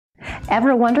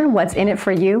Ever wonder what's in it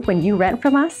for you when you rent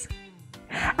from us?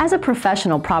 As a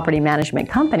professional property management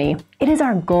company, it is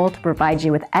our goal to provide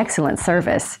you with excellent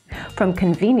service, from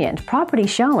convenient property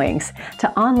showings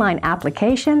to online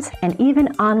applications and even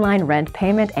online rent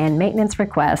payment and maintenance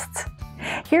requests.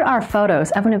 Here are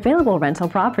photos of an available rental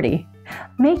property.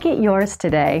 Make it yours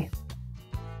today.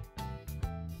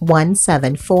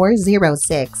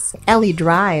 17406 Ellie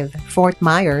Drive, Fort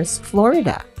Myers,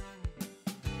 Florida.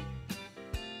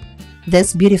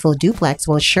 This beautiful duplex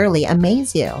will surely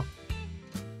amaze you.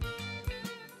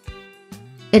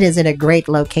 It is in a great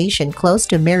location close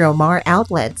to Miromar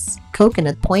Outlets,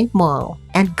 Pointe Mall,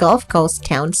 and Gulf Coast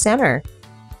Town Center.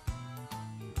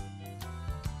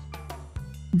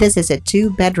 This is a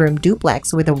 2-bedroom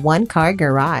duplex with a 1-car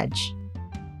garage.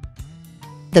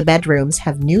 The bedrooms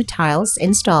have new tiles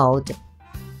installed.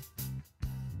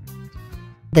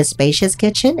 The spacious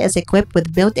kitchen is equipped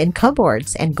with built-in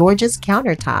cupboards and gorgeous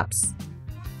countertops.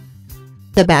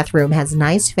 The bathroom has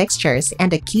nice fixtures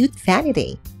and a cute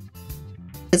vanity.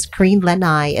 The screened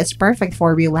lanai is perfect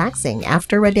for relaxing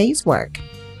after a day's work.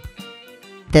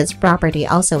 This property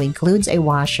also includes a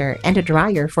washer and a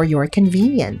dryer for your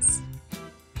convenience.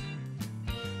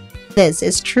 This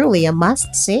is truly a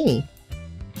must-see.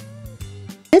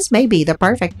 This may be the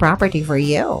perfect property for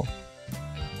you.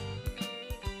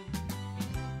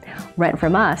 Rent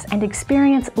from us and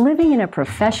experience living in a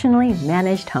professionally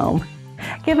managed home.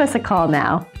 Give us a call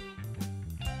now.